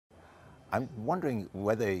I'm wondering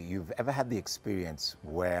whether you've ever had the experience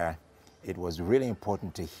where it was really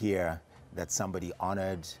important to hear that somebody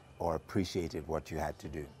honored or appreciated what you had to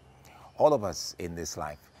do. All of us in this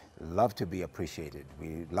life love to be appreciated.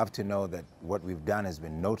 We love to know that what we've done has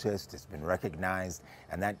been noticed, it's been recognized,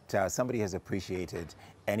 and that somebody has appreciated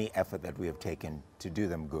any effort that we have taken to do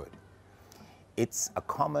them good. It's a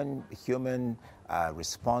common human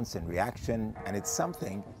response and reaction, and it's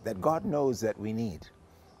something that God knows that we need.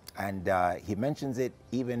 And he mentions it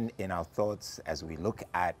even in our thoughts as we look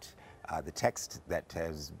at the text that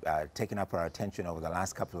has taken up our attention over the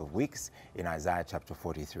last couple of weeks in Isaiah chapter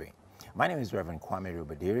 43. My name is Reverend Kwame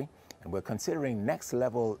Rubadiri, and we're considering next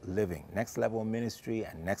level living, next level ministry,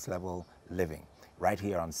 and next level living right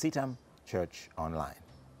here on CITAM, Church Online.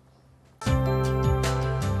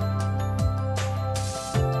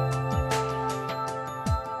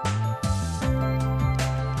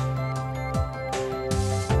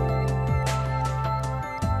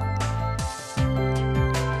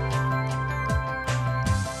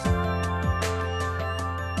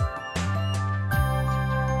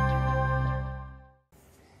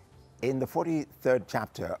 In the 43rd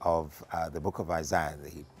chapter of the book of Isaiah,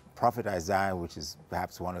 the prophet Isaiah, which is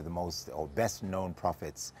perhaps one of the most or best known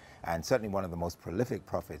prophets, and certainly one of the most prolific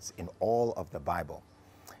prophets in all of the Bible,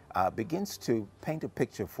 begins to paint a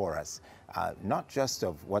picture for us, not just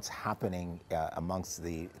of what's happening amongst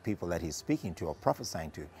the people that he's speaking to or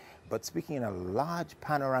prophesying to, but speaking in a large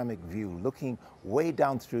panoramic view, looking way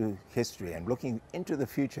down through history and looking into the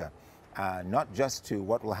future. Not just to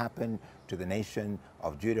what will happen to the nation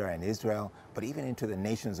of Judah and Israel, but even into the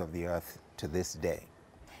nations of the earth to this day.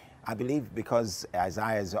 I believe because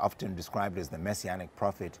Isaiah is often described as the messianic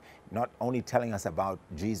prophet, not only telling us about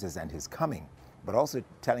Jesus and his coming, but also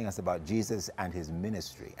telling us about Jesus and his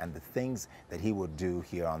ministry and the things that he would do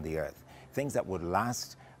here on the earth, things that would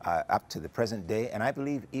last up to the present day, and I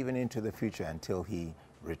believe even into the future until he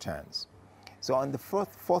returns. So on the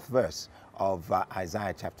fourth verse of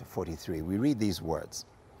Isaiah chapter 43, we read these words: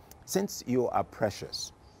 "Since you are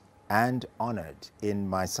precious and honored in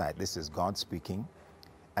my sight," this is God speaking,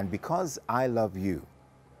 "and because I love you,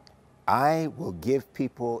 I will give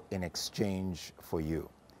people in exchange for you,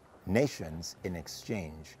 nations in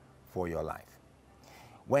exchange for your life."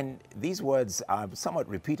 When these words are somewhat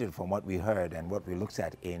repeated from what we heard and what we looked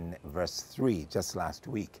at in verse 3 just last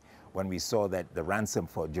week, when we saw that the ransom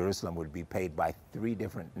for Jerusalem would be paid by 3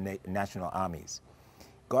 different national armies,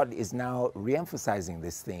 God is now re-emphasizing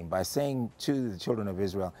this theme by saying to the children of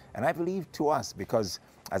Israel, and I believe to us, because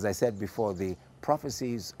as I said before, the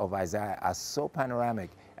prophecies of Isaiah are so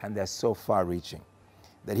panoramic and they're so far-reaching,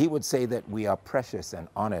 that he would say that we are precious and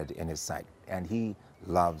honored in his sight, and he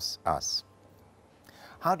loves us.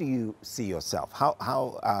 How do you see yourself?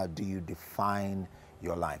 How do you define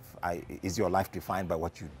your life? Is your life defined by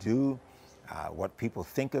what you do, what people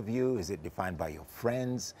think of you? Is it defined by your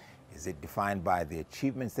friends? Is it defined by the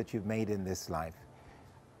achievements that you've made in this life?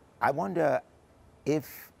 I wonder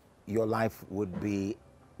if your life would be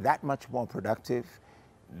that much more productive,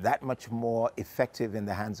 that much more effective in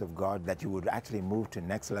the hands of God, that you would actually move to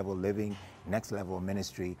next level living, next level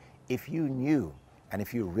ministry, if you knew and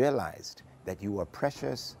if you realized that you were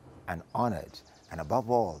precious and honored and above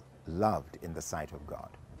all loved in the sight of God.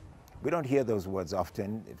 We don't hear those words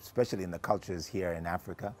often, especially in the cultures here in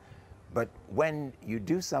Africa, but when you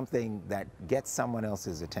do something that gets someone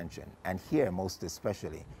else's attention, and here most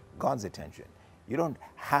especially God's attention, you don't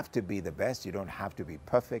have to be the best, you don't have to be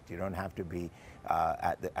perfect, you don't have to be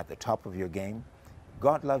at the top of your game.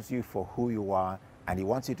 God loves you for who you are, and he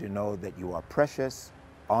wants you to know that you are precious,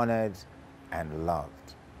 honored, and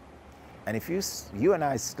loved. And if you and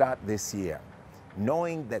I start this year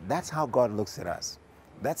knowing that that's how God looks at us,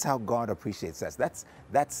 that's how God appreciates us, that's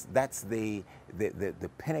the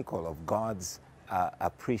pinnacle of God's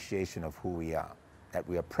appreciation of who we are, that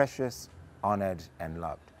we are precious, honored, and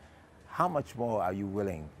loved. How much more are you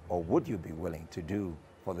willing, or would you be willing, to do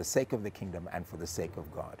for the sake of the kingdom and for the sake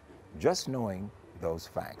of God? Just knowing those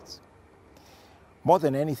facts. More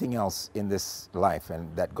than anything else in this life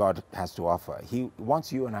and that God has to offer, he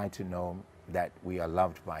wants you and I to know that we are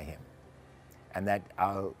loved by him, and that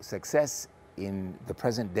our success in the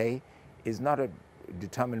present day is not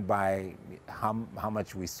determined by how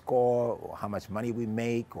much we score, or how much money we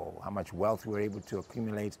make, or how much wealth we're able to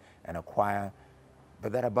accumulate and acquire,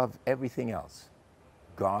 but that above everything else,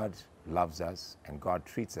 God loves us and God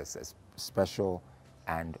treats us as special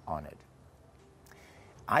and honored.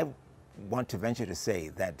 I want to venture to say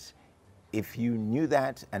that if you knew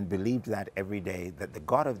that and believed that every day, that the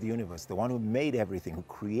God of the universe, the one who made everything, who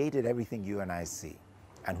created everything you and I see,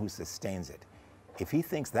 and who sustains it, if he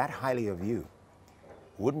thinks that highly of you,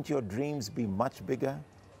 wouldn't your dreams be much bigger?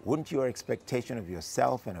 Wouldn't your expectation of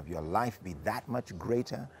yourself and of your life be that much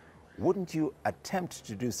greater? Wouldn't you attempt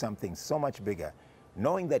to do something so much bigger,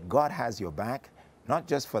 knowing that God has your back, not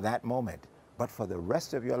just for that moment, but for the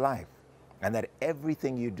rest of your life, and that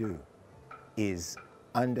everything you do is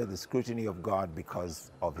under the scrutiny of God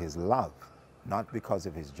because of his love, not because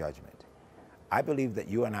of his judgment? I believe that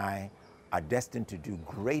you and I are destined to do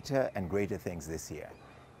greater and greater things this year.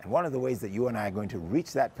 And one of the ways that you and I are going to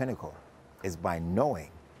reach that pinnacle is by knowing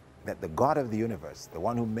that the God of the universe, the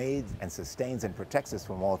one who made and sustains and protects us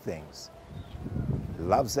from all things,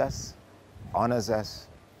 loves us, honors us,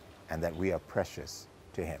 and that we are precious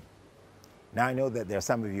to him. Now, I know that there are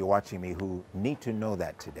some of you watching me who need to know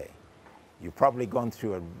that today. You've probably gone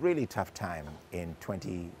through a really tough time in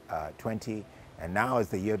 2020, and now as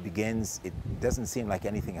the year begins, it doesn't seem like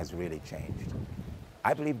anything has really changed.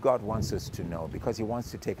 I believe God wants us to know, because he wants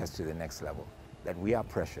to take us to the next level, that we are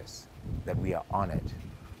precious, that we are honored,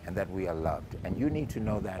 and that we are loved. And you need to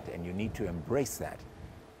know that, and you need to embrace that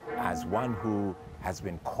as one who has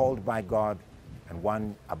been called by God, and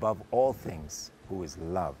one above all things who is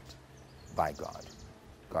loved by God.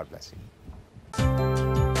 God bless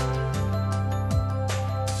you.